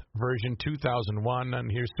 11th version 2001,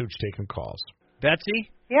 and here's Such taking calls.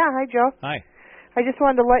 Betsy? Yeah, hi, Joe. Hi. I just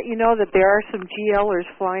wanted to let you know that there are some GLers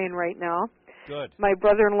flying right now. Good. My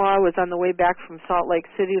brother-in-law was on the way back from Salt Lake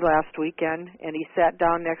City last weekend, and he sat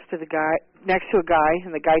down next to a guy,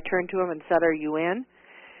 and the guy turned to him and said, "Are you in?"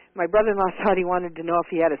 My brother-in-law thought he wanted to know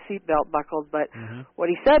if he had a seatbelt buckled, but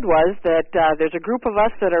what he said was that there's a group of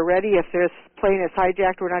us that are ready. If this plane is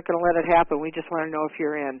hijacked, we're not going to let it happen. We just want to know if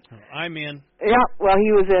you're in. I'm in. Yeah, well,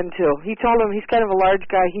 he was in, too. He told him, he's kind of a large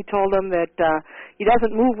guy, he told him that he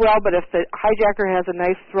doesn't move well, but if the hijacker has a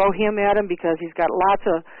knife, throw him at him because he's got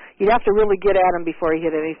he'd have to really get at him before he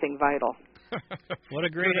hit anything vital. What a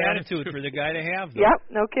great attitude for the guy to have, though. Yep,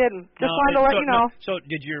 no kidding. Just wanted to let you know. So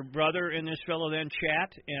did your brother and this fellow then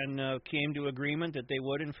chat and came to agreement that they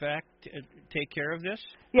would, in fact, take care of this?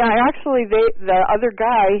 Yeah, actually, the other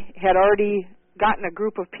guy had already gotten a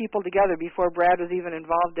group of people together before Brad was even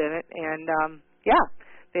involved in it, and,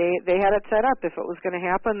 they had it set up. If it was going to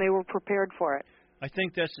happen, they were prepared for it. I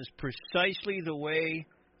think this is precisely the way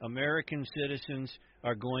American citizens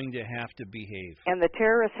are going to have to behave. And the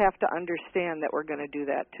terrorists have to understand that we're going to do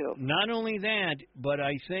that, too. Not only that, but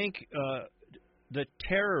I think the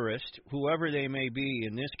terrorist, whoever they may be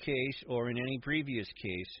in this case or in any previous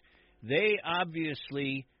case, they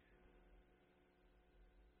obviously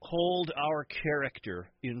hold our character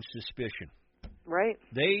in suspicion. Right.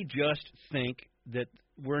 They just think that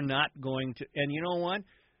we're not going to, and you know what?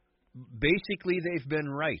 Basically, they've been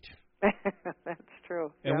right. That's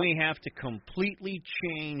true. And we have to completely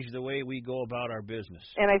change the way we go about our business.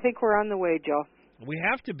 And I think we're on the way, Joe. We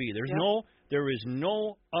have to be. There is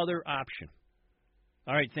no other option.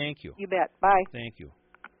 All right, thank you. You bet. Bye. Thank you.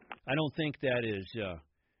 I don't think that is.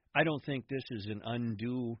 I don't think this is an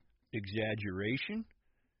undue exaggeration.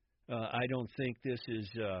 I don't think this is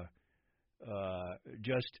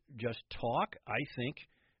just talk. I think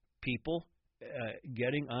people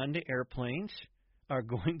getting onto airplanes are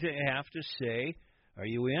going to have to say, "Are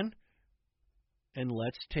you in?" And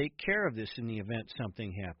let's take care of this in the event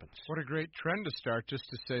something happens. What a great trend to start, just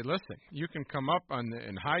to say, listen, you can come up and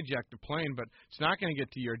hijack the plane, but it's not going to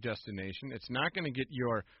get to your destination. It's not going to get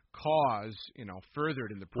your cause,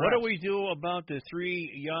 furthered in the press. What do we do about the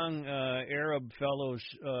 3 young Arab fellows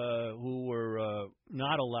who were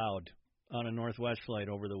not allowed on a Northwest flight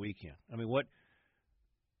over the weekend? I mean, what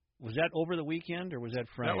was that over the weekend or was that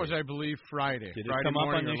Friday? That was, I believe, Friday. Did it Friday come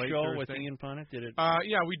up on this show with Ian Punnett? Did it?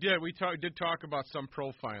 Yeah, we did. We did talk about some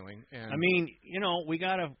profiling. And I mean, we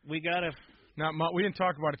gotta. Not much. We didn't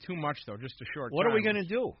talk about it too much, though. Just a short. What are we gonna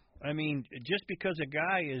do? I mean, just because a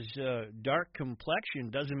guy is dark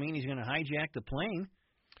complexion doesn't mean he's gonna hijack the plane.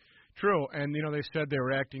 True, and they said they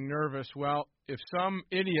were acting nervous. Well, if some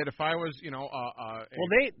idiot, if I was, well,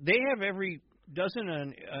 they have every. Doesn't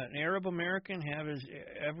an Arab American have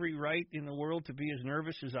every right in the world to be as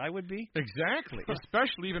nervous as I would be? Exactly,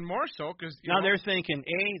 especially even more so because now they're thinking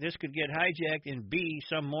A, this could get hijacked, and B,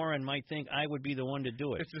 some moron might think I would be the one to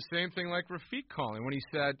do it. It's the same thing like Rafiq calling when he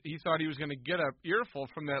said he thought he was going to get an earful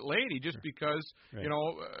from that lady just because his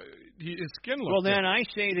skin looked. Well, then I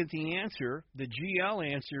say that the GL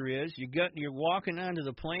answer is you're walking onto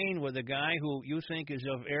the plane with a guy who you think is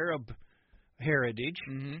of Arab heritage.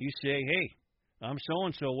 Mm-hmm. You say, hey, I'm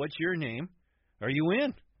so-and-so, what's your name? Are you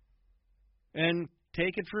in? And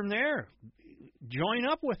take it from there. Join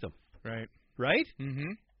up with them. Right?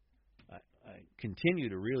 Mm-hmm. I continue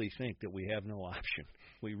to really think that we have no option.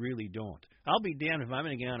 We really don't. I'll be damned if I'm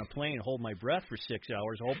going to get on a plane and hold my breath for 6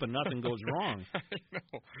 hours hoping nothing goes wrong. I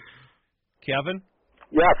know. Kevin?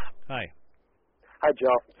 Yes. Hi. Hi,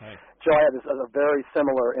 Joe. Hi. Joe, I had a very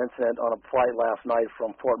similar incident on a flight last night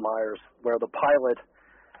from Fort Myers where the pilot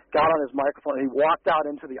got on his microphone and he walked out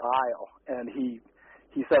into the aisle and he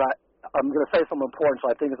said, I'm going to say something important,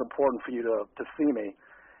 so I think it's important for you to see me.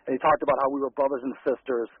 And he talked about how we were brothers and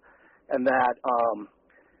sisters and that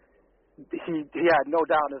he had no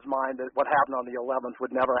doubt in his mind that what happened on the 11th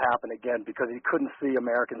would never happen again because he couldn't see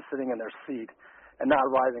Americans sitting in their seat and not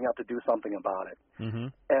rising up to do something about it.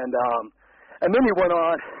 Mm-hmm. And then he went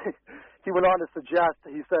on to suggest,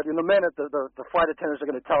 he said, in a minute the flight attendants are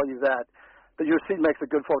going to tell you that your seat makes a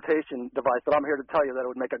good flotation device, but I'm here to tell you that it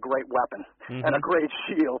would make a great weapon mm-hmm. and a great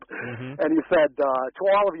shield. Mm-hmm. And he said, to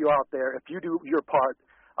all of you out there, if you do your part,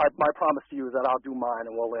 my promise to you is that I'll do mine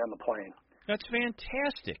and we'll land the plane. That's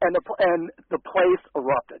fantastic. And the place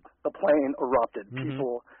erupted. The plane erupted. Mm-hmm.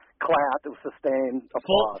 People clapped. It was sustained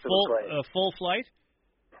applause. It was great. Full flight?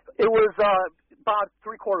 It was about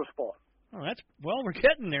 3/4 full. Oh, we're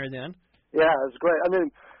getting there then. Yeah, it was great. I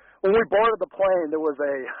mean, when we boarded the plane, there was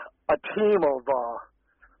a team of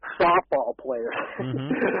softball players, mm-hmm.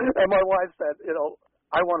 and my wife said,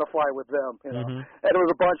 I want to fly with them, Mm-hmm. And it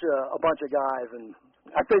was a bunch of guys, and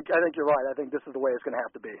I think you're right. I think this is the way it's going to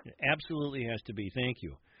have to be. It absolutely has to be. Thank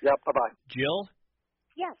you. Yep. Bye-bye. Jill?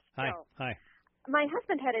 Yes. Hi. Jill. Hi. My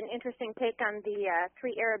husband had an interesting take on the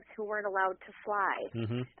 3 Arabs who weren't allowed to fly.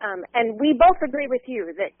 Mm-hmm. And we both agree with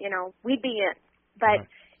you that, we'd be in. But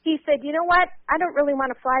he said, you know what? I don't really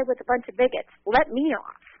want to fly with a bunch of bigots. Let me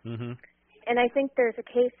off. Mm-hmm. And I think there's a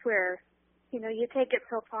case where, you take it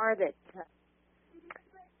so far that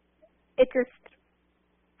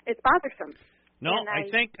it's bothersome. No, I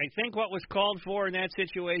think what was called for in that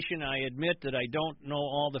situation, I admit that I don't know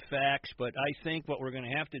all the facts, but I think what we're going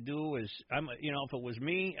to have to do is, if it was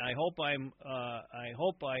me, I hope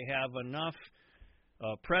I have enough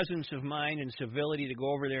presence of mind and civility to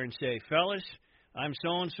go over there and say, fellas, I'm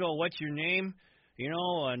so-and-so, what's your name?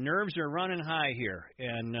 Nerves are running high here,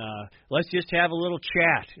 and let's just have a little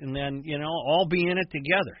chat, and then, all be in it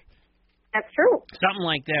together. That's true. Something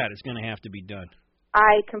like that is going to have to be done.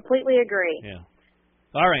 I completely agree. Yeah.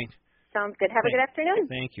 All right. Sounds good. Have a good afternoon.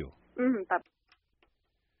 Thank you. Mm-hmm. Bye.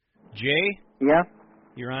 Jay? Yeah?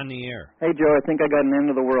 You're on the air. Hey, Joe, I think I got an end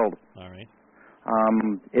of the world. All right.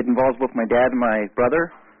 It involves both my dad and my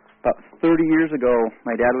brother. About 30 years ago,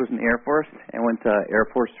 my dad was in the Air Force and went to Air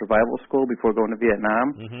Force Survival School before going to Vietnam.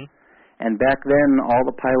 Mm-hmm. And back then, all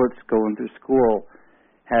the pilots going through school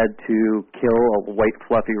had to kill a white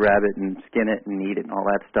fluffy rabbit and skin it and eat it and all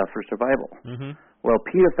that stuff for survival. Mm-hmm. Well,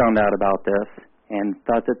 PETA found out about this and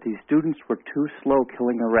thought that these students were too slow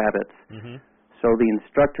killing the rabbits. Mm-hmm. So the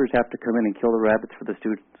instructors have to come in and kill the rabbits for the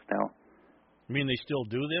students now. You mean they still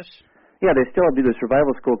do this? Yeah, they still do the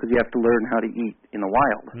survival school because you have to learn how to eat in the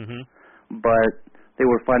wild. Mm-hmm. But they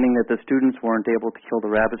were finding that the students weren't able to kill the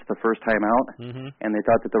rabbits the first time out, and they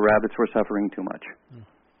thought that the rabbits were suffering too much.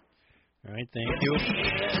 All right, thank you.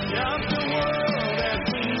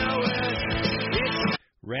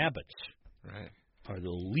 Rabbits are the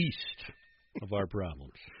least of our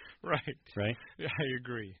problems. Right. Right? Yeah, I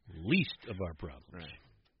agree. Least of our problems. Right.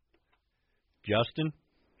 Justin?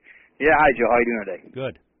 Yeah, hi Joe. How you doing today?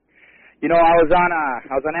 Good. You know, I was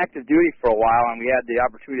on active duty for a while, and we had the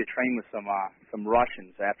opportunity to train with some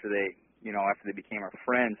Russians after they became our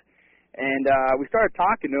friends. And we started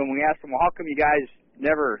talking to them. We asked them, well, how come you guys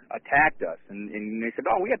never attacked us? And they said,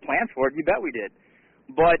 oh, we had plans for it. You bet we did.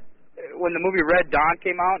 But when the movie Red Dawn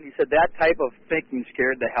came out, he said that type of thinking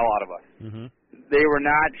scared the hell out of us. Mm-hmm. They were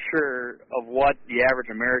not sure of what the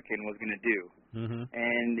average American was going to do. Mm-hmm.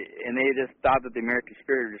 And they just thought that the American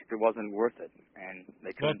spirit just wasn't worth it, and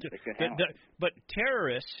they couldn't handle it. But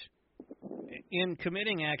terrorists, in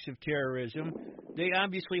committing acts of terrorism, they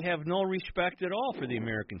obviously have no respect at all for the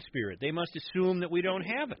American spirit. They must assume that we don't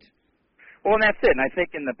have it. Well, and that's it. And I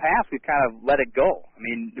think in the past we've kind of let it go. I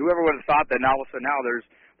mean, whoever would have thought that now all of a sudden now there's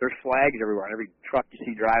flags everywhere on every truck you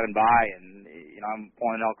see driving by, and I'm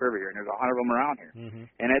pulling in Elk River here, and there's 100 of them around here. Mm-hmm.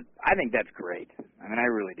 And I think that's great. I mean, I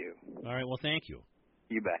really do. All right. Well, thank you.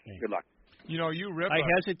 You bet. Thanks. Good luck. You know, you rip. I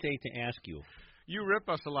hesitate to ask you. You rip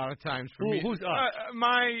us a lot of times. Who's us?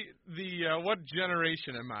 What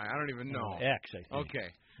generation am I? I don't even know. X, I think. Okay.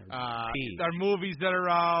 Our movies that are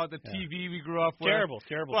out, the TV we grew up with. Terrible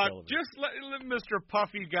But television. just let Mr.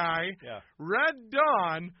 Puffy guy, Yeah. Red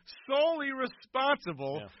Dawn, solely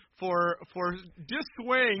responsible for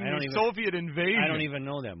dissuading the Soviet invasion. I don't even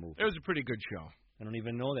know that movie. It was a pretty good show. I don't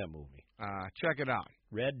even know that movie. Check it out.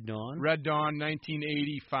 Red Dawn? Red Dawn,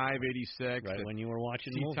 1985, 86. Right, when you were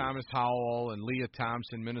watching C. the movie. Thomas Howell and Leah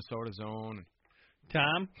Thompson, Minnesota's own.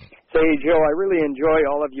 Tom? Say, Joe, I really enjoy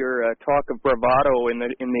all of your talk of bravado in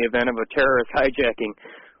the event of a terrorist hijacking,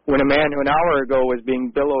 when a man who an hour ago was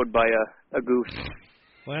being billowed by a goose.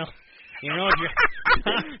 Well, you know,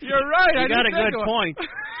 you're right. You got a good point.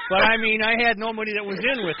 But, I mean, I had nobody that was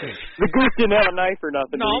in with me. The goose didn't have a knife or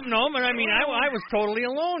nothing. No, but I mean, I was totally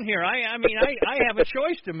alone here. I have a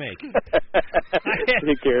choice to make.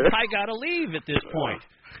 I got to leave at this point.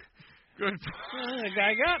 Good. The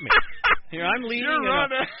guy got me. Here I'm leading.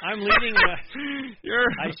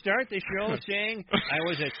 I start the show saying I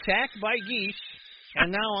was attacked by geese,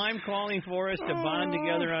 and now I'm calling for us to bond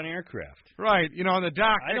together on aircraft. Right. You know, on the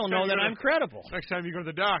dock. I don't know that I'm credible. Next time you go to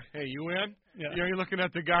the dock, hey, you in? Yeah. You know, you're looking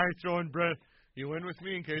at the guy throwing bread. You in with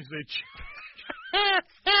me in case they...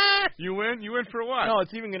 You in? You in for what? No,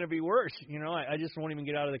 it's even going to be worse. You know, I just won't even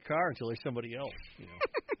get out of the car until there's somebody else. You know.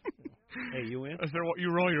 Hey, you in?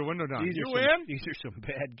 You roll your window down. These are some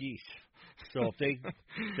bad geese. So if they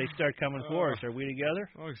start coming for us, are we together?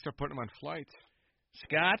 Oh, you start putting them on flights.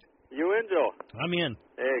 Scott? You in, Joe? I'm in.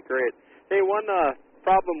 Hey, great. Hey, one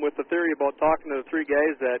problem with the theory about talking to the three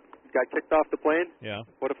guys that got kicked off the plane. Yeah.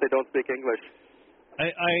 What if they don't speak English?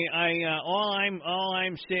 All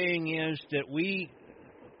I'm saying is that we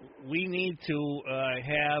need to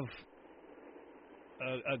have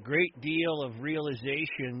a great deal of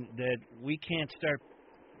realization that we can't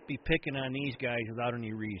be picking on these guys without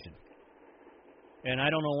any reason. And I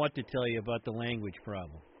don't know what to tell you about the language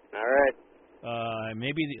problem. All right.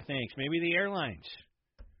 Maybe the airlines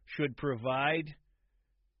should provide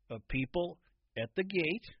people at the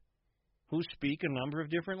gate who speak a number of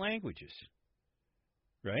different languages.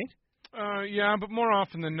 Right? Yeah, but more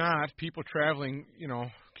often than not, people traveling,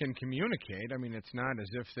 can communicate. I mean, it's not as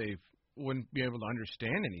if they wouldn't be able to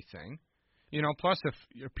understand anything. Plus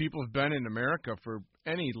if people have been in America for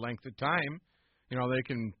any length of time, they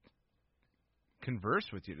can converse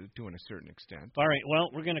with you to a certain extent. All right, well,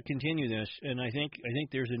 we're going to continue this, and I think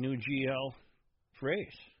there's a new GL phrase.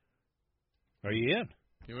 Are you in?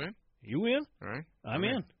 You in? You in? All right. I'm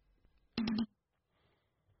in.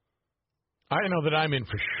 I know that I'm in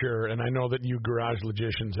for sure, and I know that you garage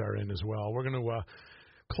logicians are in as well. We're going to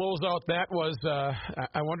close out. That was,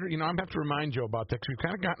 I wonder, I'm going to have to remind Joe about that because we've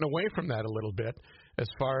kind of gotten away from that a little bit as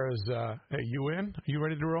far as, hey, you in? Are you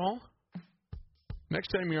ready to roll? Next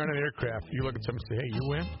time you're on an aircraft, you look at someone and say, hey,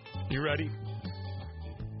 you in? You ready?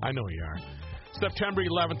 I know you are. September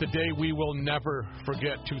 11th, the day we will never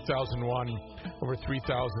forget, 2001. Over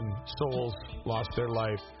 3,000 souls lost their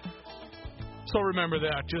life. So remember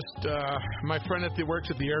that. Just my friend that works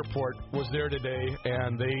at the airport was there today,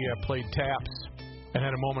 and they played taps and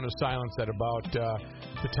had a moment of silence at about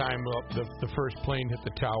the time the first plane hit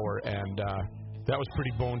the tower, and that was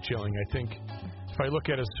pretty bone-chilling. I think if I look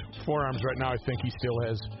at his forearms right now, I think he still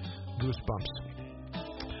has goosebumps.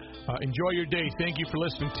 Enjoy your day. Thank you for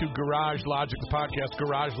listening to Garage Logic, the podcast,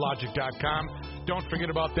 garagelogic.com. Don't forget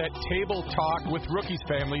about that Table Talk with Rookie's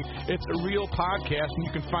Family. It's a real podcast, and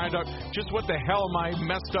you can find out just what the hell my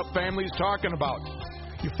messed up family is talking about.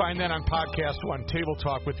 You find that on Podcast One, Table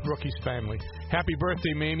Talk with Rookie's Family. Happy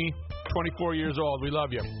birthday, Mamie. 24 years old. We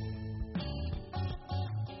love you.